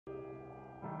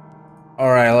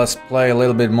Alright, let's play a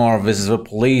little bit more of This is the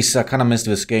Police. I kinda missed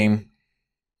this game.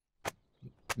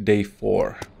 Day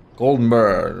 4.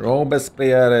 Goldenberg. Robes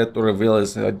priere to reveal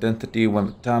his identity when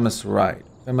the time is right.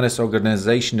 Feminist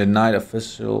organization denied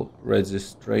official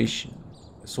registration.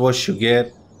 That's what you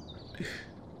get.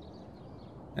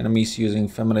 Enemies using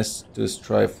feminists to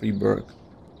destroy Freeburg.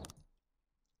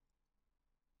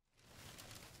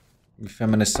 The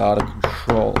feminists out of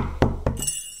control.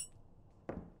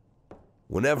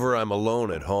 Whenever I'm alone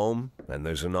at home and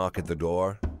there's a knock at the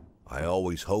door, I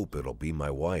always hope it'll be my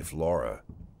wife, Laura.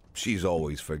 She's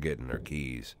always forgetting her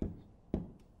keys.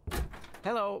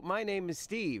 Hello, my name is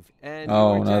Steve, and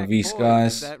Oh, you're not Jack these Boyd,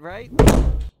 guys. Is that right?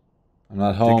 I'm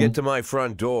not home. To get to my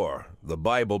front door, the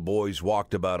Bible boys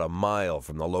walked about a mile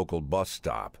from the local bus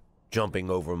stop, jumping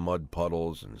over mud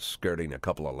puddles and skirting a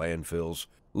couple of landfills.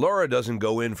 Laura doesn't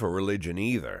go in for religion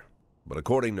either, but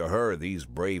according to her, these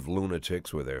brave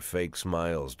lunatics with their fake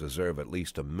smiles deserve at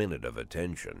least a minute of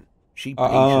attention. She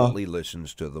patiently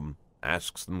listens to them,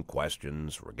 asks them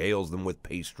questions, regales them with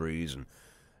pastries, and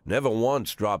never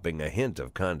once dropping a hint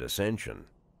of condescension.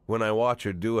 When I watch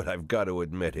her do it, I've got to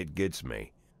admit it gets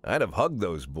me. I'd have hugged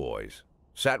those boys,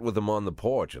 sat with them on the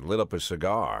porch and lit up a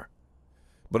cigar.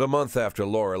 But a month after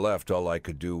Laura left, all I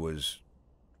could do was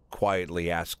quietly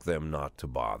ask them not to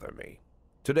bother me.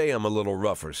 Today I'm a little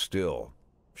rougher still.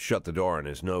 Shut the door on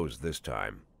his nose this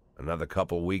time. Another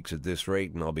couple weeks at this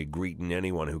rate and I'll be greeting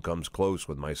anyone who comes close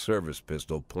with my service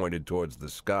pistol pointed towards the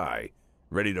sky,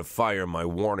 ready to fire my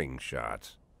warning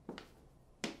shots.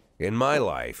 In my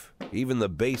life, even the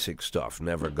basic stuff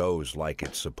never goes like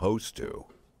it's supposed to.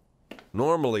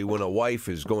 Normally, when a wife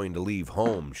is going to leave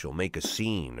home, she'll make a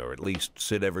scene or at least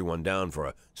sit everyone down for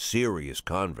a serious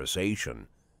conversation.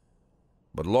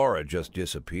 But Laura just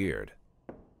disappeared.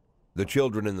 The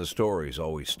children in the stories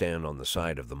always stand on the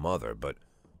side of the mother, but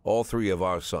all three of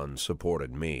our sons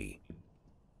supported me.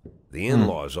 The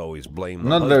in-laws always blame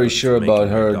the I'm not very husband sure for about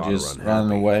making their her daughter just unhappy.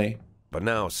 running away. But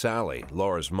now Sally,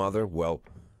 Laura's mother, well,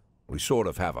 we sort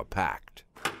of have a pact.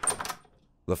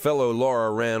 The fellow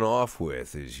Laura ran off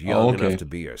with is young enough to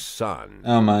be her son.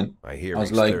 Oh man, I hear I was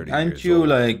he's like, 30 aren't years you old.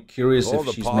 like curious With all if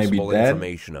the she's maybe possible dead?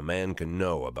 information a man can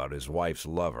know about his wife's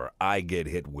lover, I get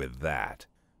hit with that.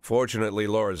 Fortunately,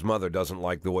 Laura's mother doesn't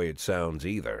like the way it sounds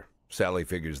either. Sally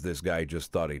figures this guy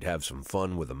just thought he'd have some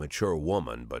fun with a mature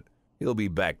woman, but he'll be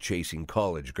back chasing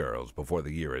college girls before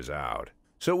the year is out.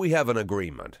 So we have an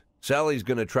agreement. Sally's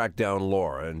gonna track down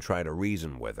Laura and try to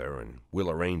reason with her, and we'll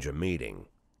arrange a meeting.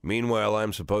 Meanwhile,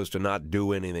 I'm supposed to not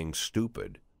do anything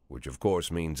stupid, which of course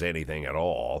means anything at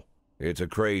all. It's a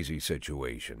crazy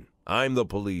situation. I'm the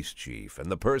police chief,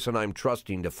 and the person I'm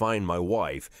trusting to find my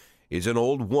wife is an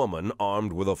old woman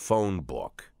armed with a phone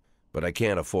book. But I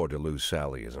can't afford to lose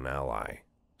Sally as an ally.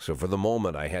 So for the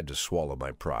moment, I had to swallow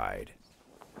my pride.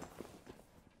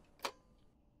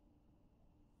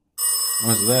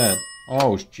 What's that?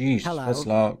 Oh, jeez, Hello. that's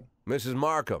loud. Mrs.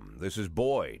 Markham, this is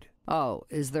Boyd. Oh,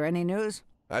 is there any news?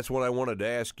 That's what I wanted to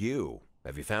ask you.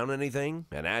 Have you found anything?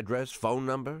 An address, phone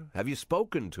number? Have you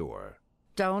spoken to her?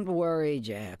 Don't worry,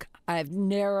 Jack. I've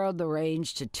narrowed the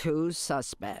range to 2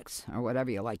 suspects, or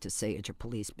whatever you like to say at your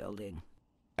police building.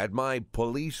 At my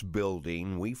police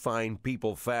building, we find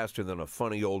people faster than a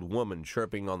funny old woman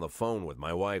chirping on the phone with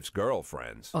my wife's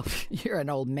girlfriends. Oh, you're an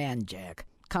old man, Jack.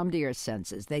 Come to your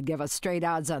senses. They'd give us straight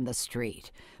odds on the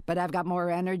street. But I've got more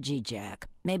energy, Jack.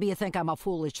 Maybe you think I'm a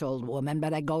foolish old woman,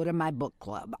 but I go to my book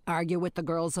club, argue with the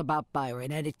girls about Byron,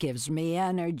 and it gives me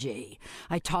energy.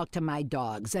 I talk to my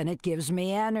dogs, and it gives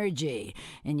me energy.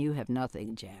 And you have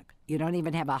nothing, Jack. You don't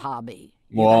even have a hobby.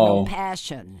 You got no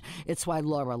passion. It's why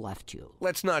Laura left you.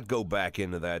 Let's not go back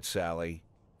into that, Sally.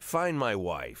 Find my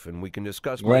wife, and we can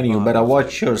discuss my Granny, you better bond.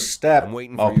 watch your step, I'm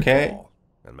waiting for your okay? call,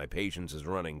 and my patience is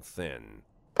running thin.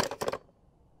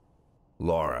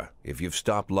 Laura, if you've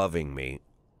stopped loving me,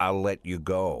 I'll let you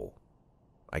go.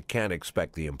 I can't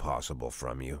expect the impossible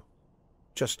from you.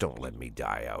 Just don't let me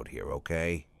die out here,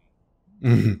 okay?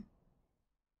 Kinda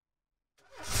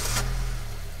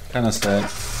sad.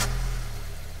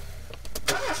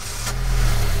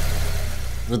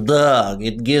 The dog,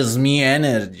 it gives me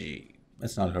energy.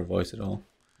 That's not her voice at all.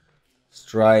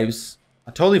 Strives.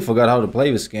 I totally forgot how to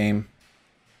play this game.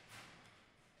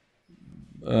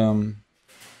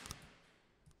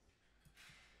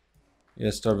 Yeah,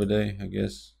 start the day, I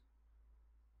guess.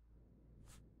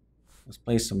 Let's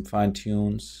play some fine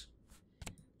tunes.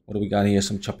 What do we got here?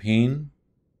 Some Chopin.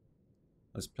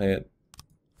 Let's play it.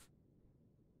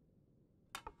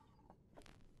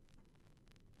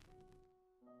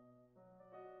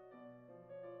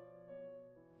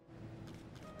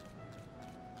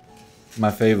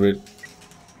 My favorite.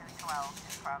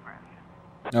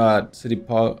 City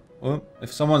park.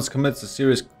 If someone commits a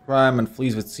serious crime and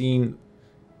flees the scene,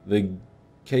 the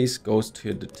case goes to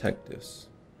your detectives.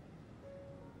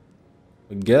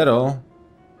 The ghetto.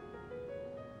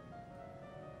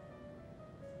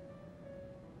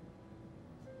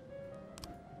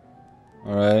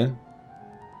 Alright.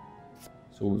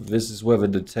 So this is where the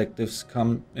detectives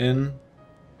come in.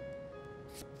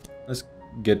 Let's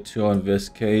get to on this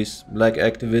case. Black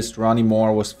activist Ronnie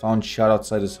Moore was found shot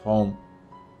outside his home.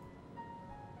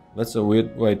 That's a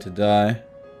weird way to die.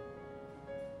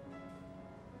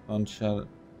 Found shot.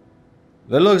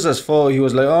 That looks as though he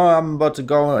was like, oh, I'm about to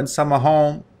go inside my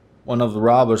home. One of the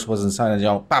robbers was inside and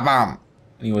yelled, bam, bam,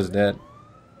 and he was dead.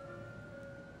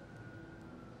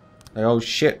 Like, oh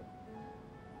shit.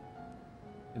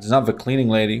 It's not the cleaning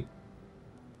lady.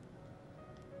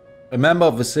 A member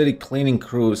of the city cleaning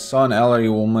crew saw an elderly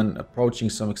woman approaching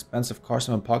some expensive cars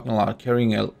in a parking lot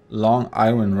carrying a long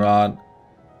iron rod.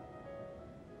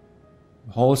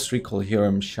 The whole street could hear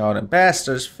him shouting,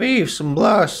 bastards, thieves, some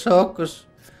bloodsuckers.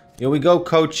 Here we go,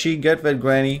 Coachy, get that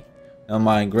granny. Never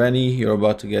mind, granny, you're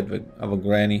about to get the of a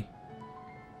granny.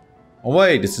 Oh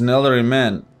wait, it's an elderly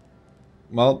man.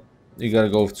 Well, you gotta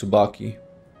go with Tsubaki.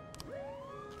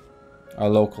 Our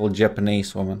local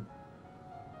Japanese woman.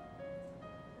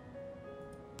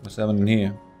 What's happening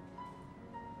here?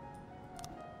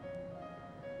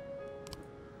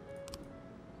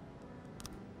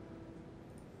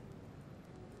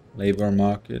 Labor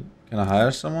market. Can I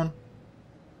hire someone?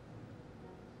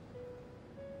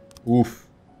 Oof.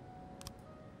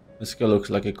 This guy looks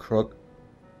like a crook.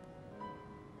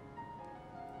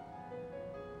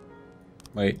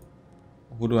 Wait.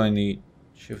 Who do I need?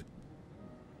 Shift.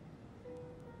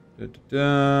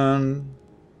 Dun.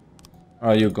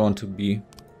 Are you going to be?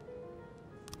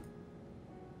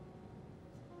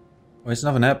 Oh, it's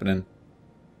nothing happening.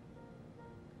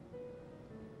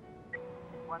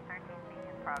 113B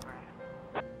in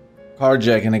progress.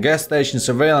 Carjacking. A gas station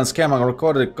surveillance camera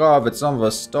recorded a car with some of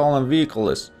a stolen vehicle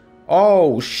is.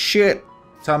 Oh shit!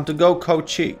 Time to go,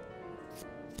 Coachy.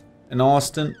 In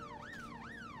Austin.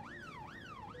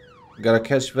 Gotta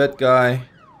catch that guy.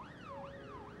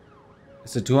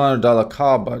 It's a $200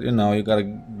 car, but you know, you gotta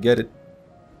get it.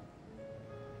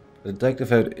 The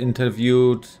detective had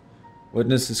interviewed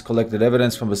witnesses, collected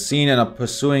evidence from the scene, and are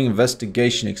pursuing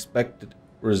investigation. Expected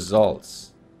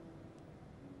results.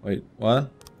 Wait, what?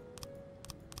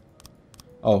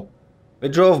 Oh. They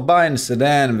drove by in a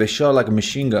sedan and they shot like a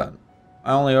machine gun.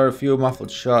 I only heard a few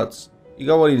muffled shots. He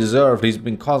got what he deserved. He's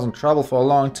been causing trouble for a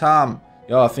long time.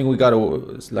 Yo, I think we got a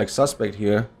like suspect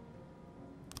here.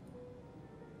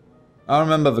 I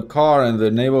remember the car and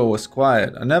the neighbor was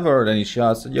quiet. I never heard any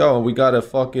shots. Yo, we got a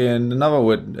fucking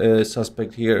another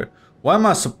suspect here. Why am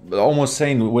I almost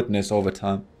saying witness over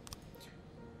time?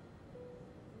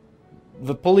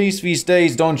 The police these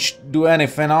days don't do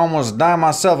anything. I almost died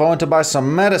myself. I went to buy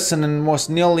some medicine and was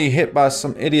nearly hit by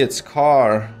some idiot's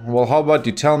car. Well, how about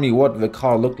you tell me what the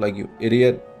car looked like, you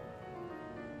idiot?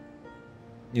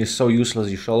 You're so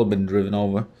useless, you should have been driven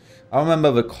over. I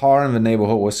remember the car in the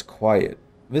neighborhood was quiet.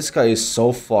 This guy is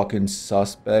so fucking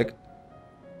suspect.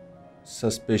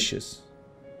 Suspicious.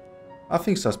 I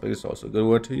think suspect is also a good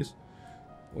word to use.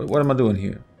 What am I doing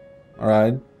here?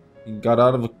 Alright. He got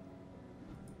out of a...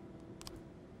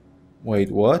 Wait,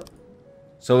 what?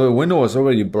 So the window was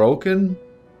already broken?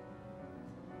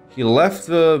 He left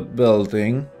the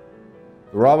building.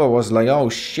 The robber was like, oh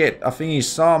shit, I think he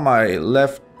saw my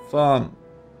left thumb.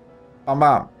 Bam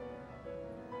bam.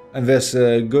 And there's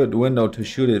a good window to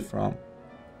shoot it from.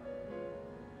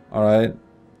 Alright.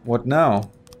 What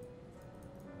now?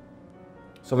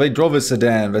 So they drove a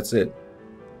sedan, that's it.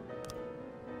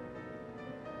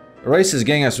 A racist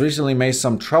gang has recently made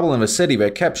some trouble in the city by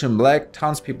capturing black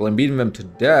townspeople and beating them to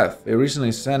death. They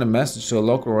recently sent a message to a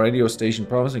local radio station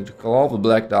promising to call all the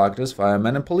black doctors,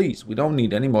 firemen, and police. We don't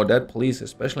need any more dead police,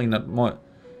 especially not more...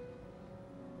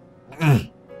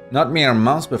 Not mere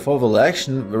months before the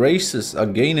election, the racists are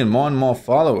gaining more and more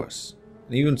followers.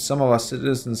 And even some of our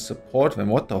citizens support them.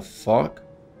 What the fuck?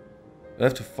 You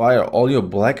have to fire all your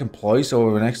black employees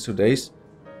over the next 2 days?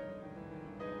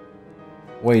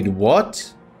 Wait,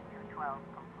 what?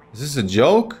 Is this a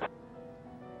joke?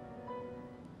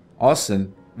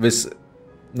 Austin, this...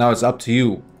 Now it's up to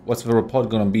you. What's the report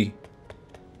gonna be?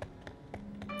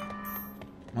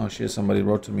 Oh shit, somebody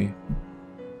wrote to me.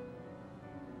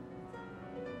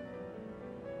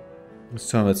 Let's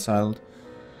turn it silent.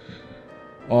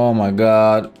 Oh my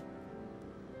god.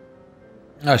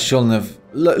 I shouldn't have...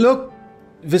 Look!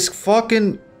 This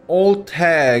fucking old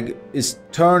tag is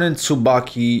turning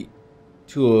Tsubaki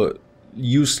to a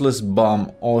useless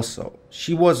bum also.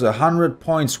 She was 100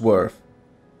 points worth.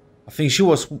 I think she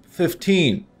was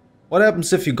 15. What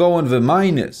happens if you go in the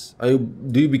minus?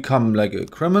 Do you become like a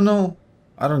criminal?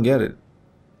 I don't get it.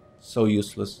 So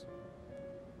useless.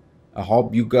 I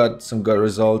hope you got some good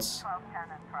results.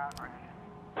 1210 in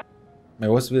progress. Hey,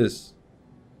 what's this?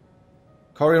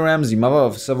 Corey Ramsey, mother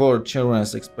of several children,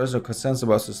 has expressed her concerns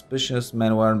about suspicious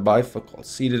men wearing bifocals.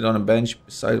 Seated on a bench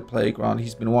beside the playground,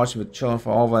 he's been watching the children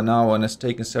for over an hour and has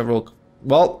taken several...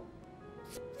 Well,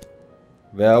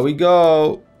 there we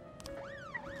go.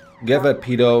 Get that,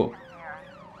 pedo.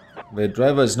 The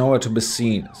driver is nowhere to be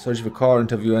seen. Search the car,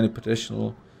 interview any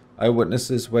potential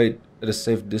eyewitnesses, wait at a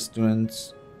safe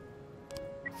distance.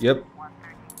 Yep.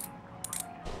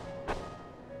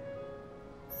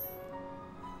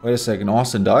 Wait a second,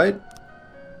 Austin died?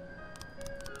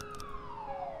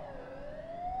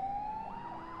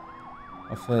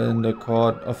 Offender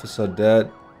caught, officer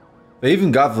dead. They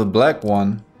even got the black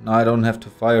one. Now I don't have to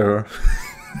fire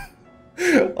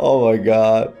her. Oh my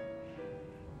god.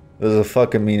 This is the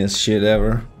fucking meanest shit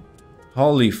ever.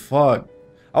 Holy fuck.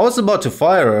 I was about to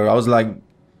fire her. I was like,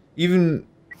 even...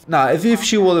 Nah, if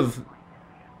she would have...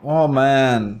 Oh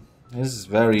man. This is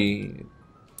very...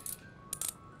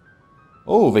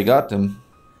 Oh, they got them.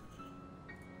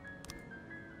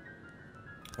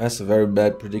 That's a very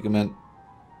bad predicament.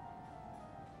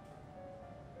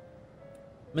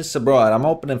 Mr. Broad, I'm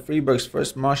opening Freeburg's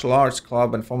first martial arts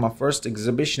club, and for my first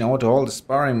exhibition I want to hold a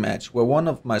sparring match where one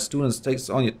of my students takes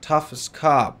on your toughest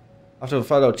cop. After the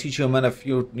fight I'll teach him a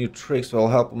few new tricks that will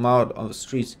help him out on the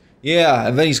streets. Yeah,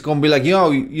 and then he's gonna be like,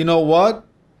 yo, you know what?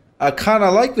 I kinda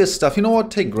like this stuff. You know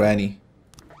what? Take Granny.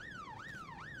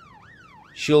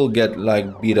 She'll get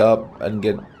like beat up and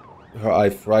get her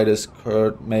arthritis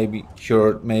cured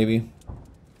maybe.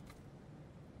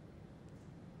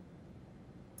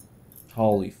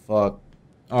 Holy fuck.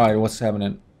 Alright, what's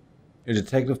happening? Your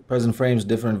detective present frames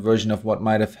different version of what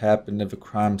might have happened at the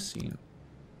crime scene.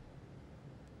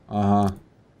 Uh-huh.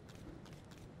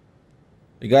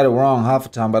 You got it wrong half the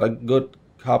time, but a good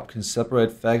cop can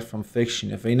separate fact from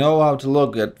fiction. If they know how to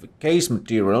look at the case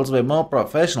materials, they're more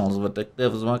professionals.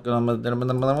 Detectives.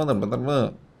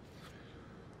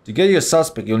 To get your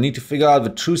suspect, you'll need to figure out the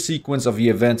true sequence of the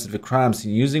events at the crime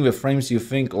scene, using the frames you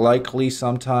think likely.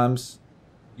 Sometimes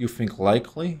you think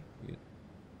likely?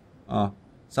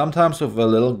 Sometimes with a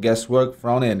little guesswork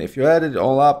thrown in. If you add it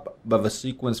all up but the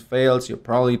sequence fails, you're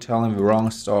probably telling the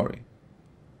wrong story.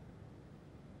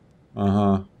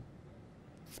 Uh-huh.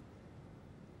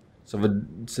 So the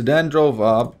sedan drove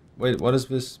up. Wait, what is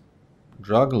this?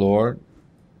 Drug lord?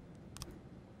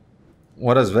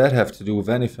 What does that have to do with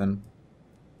anything?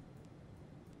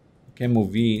 Okay,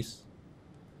 movies.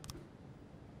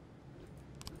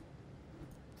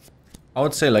 I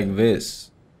would say like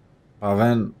this. But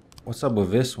then, what's up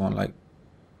with this one? Like,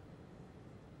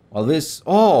 well, this.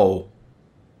 Oh!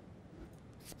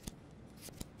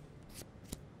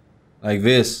 Like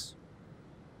this.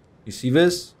 You see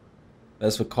this?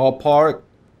 That's the car park.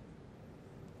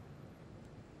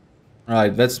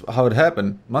 Right, that's how it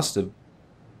happened. Must have.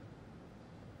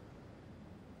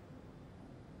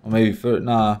 Or maybe first.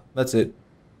 Nah, that's it.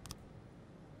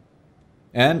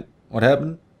 And what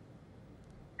happened?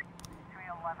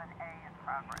 311A in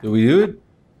progress. Did we do it?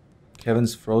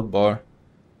 Kevin's throat bar.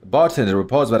 The bartender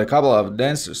reports that a couple of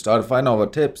dancers started fighting over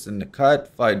tips, and the cat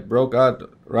fight broke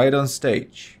out right on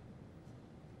stage.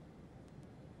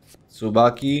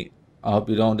 Tsubaki, I hope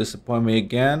you don't disappoint me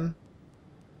again.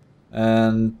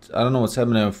 And I don't know what's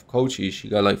happening with Kochi. She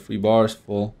got like 3 bars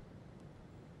full.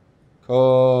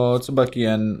 Tsubaki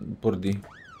and Purdi. 311A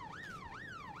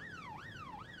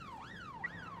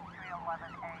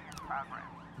in progress.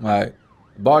 Right.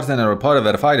 The bartender reported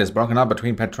that a fight has broken up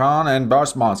between Patron and bar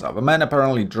sponsor. The man,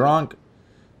 apparently drunk,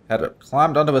 had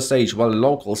climbed onto the stage while a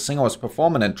local singer was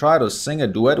performing and tried to sing a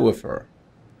duet with her.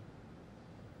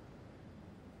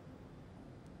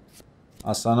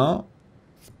 Asano,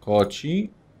 Kochi,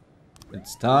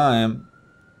 it's time.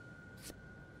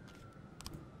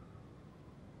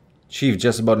 Chief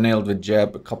just about nailed the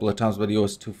jab a couple of times, but he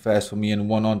was too fast for me and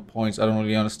won on points. I don't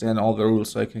really understand all the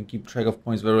rules, so I can keep track of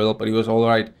points very well, but he was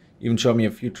alright. Even showed me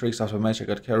a few tricks after the match. I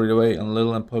got carried away a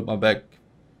little and pulled my back.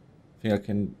 I think I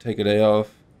can take a day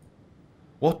off.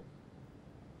 What?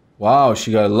 Wow,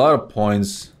 she got a lot of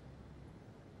points.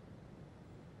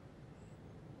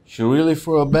 She really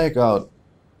threw her back out.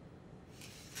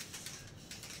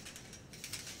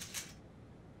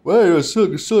 Wait, there's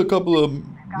still a couple of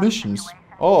missions.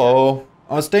 Uh-oh.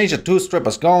 On stage, the 2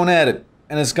 strippers going at it.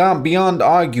 And it's gone beyond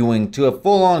arguing to a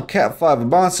full-on catfight. The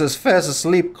bouncer is fast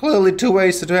asleep, clearly too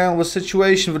wasted to handle the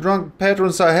situation. The drunk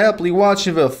patrons are happily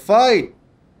watching the fight.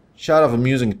 Shot of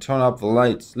amusing, turn up the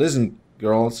lights. Listen,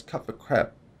 girls, cut the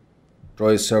crap. Draw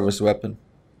your service weapon.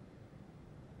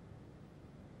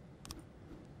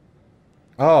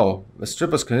 Oh, the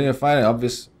strippers continue finding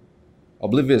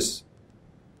oblivious.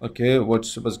 Okay, watch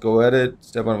strippers go at it.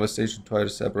 Step out of the station, try to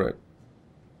separate.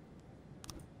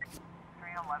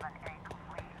 311A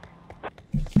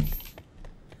complete.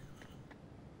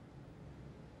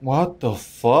 What the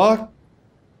fuck?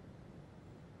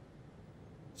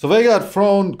 So they got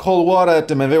thrown cold water at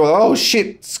them and they were like, oh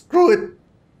shit, screw it.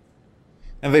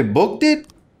 And they booked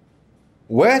it?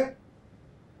 Wet?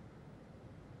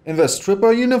 In the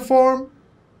stripper uniform?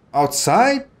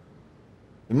 Outside?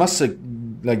 They must have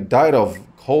like died of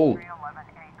cold.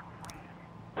 311A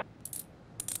complete.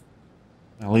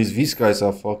 At least these guys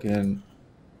are fucking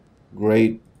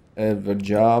great at their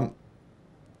job.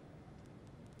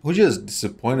 Who just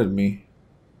disappointed me?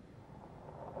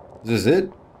 Is this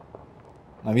it?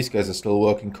 Now these guys are still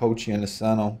working, Kochi and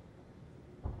Asano.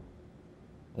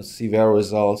 Let's see their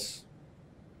results.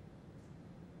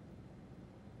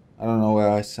 I don't know where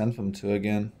I sent them to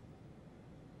again.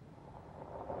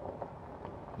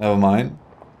 Never mind.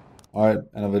 Alright,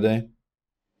 end of the day.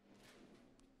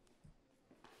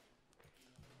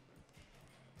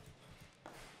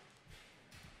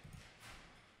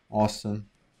 Austin.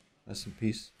 Rest in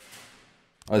peace.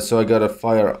 Alright, so I got a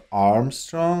Fire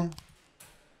Armstrong.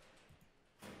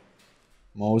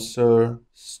 Moser.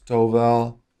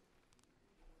 Stovall.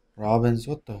 Robbins.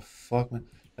 What the fuck, man?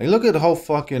 Like, look at how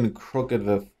fucking crooked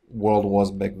the world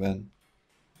was back then.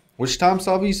 Which times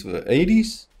are these? The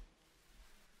 80s?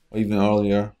 Or even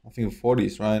earlier. I think the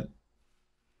 40s, right?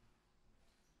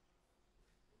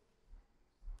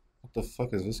 What the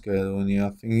fuck is this guy doing here? I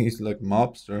think he's like a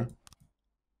mobster.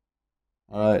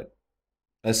 Alright.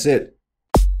 That's it.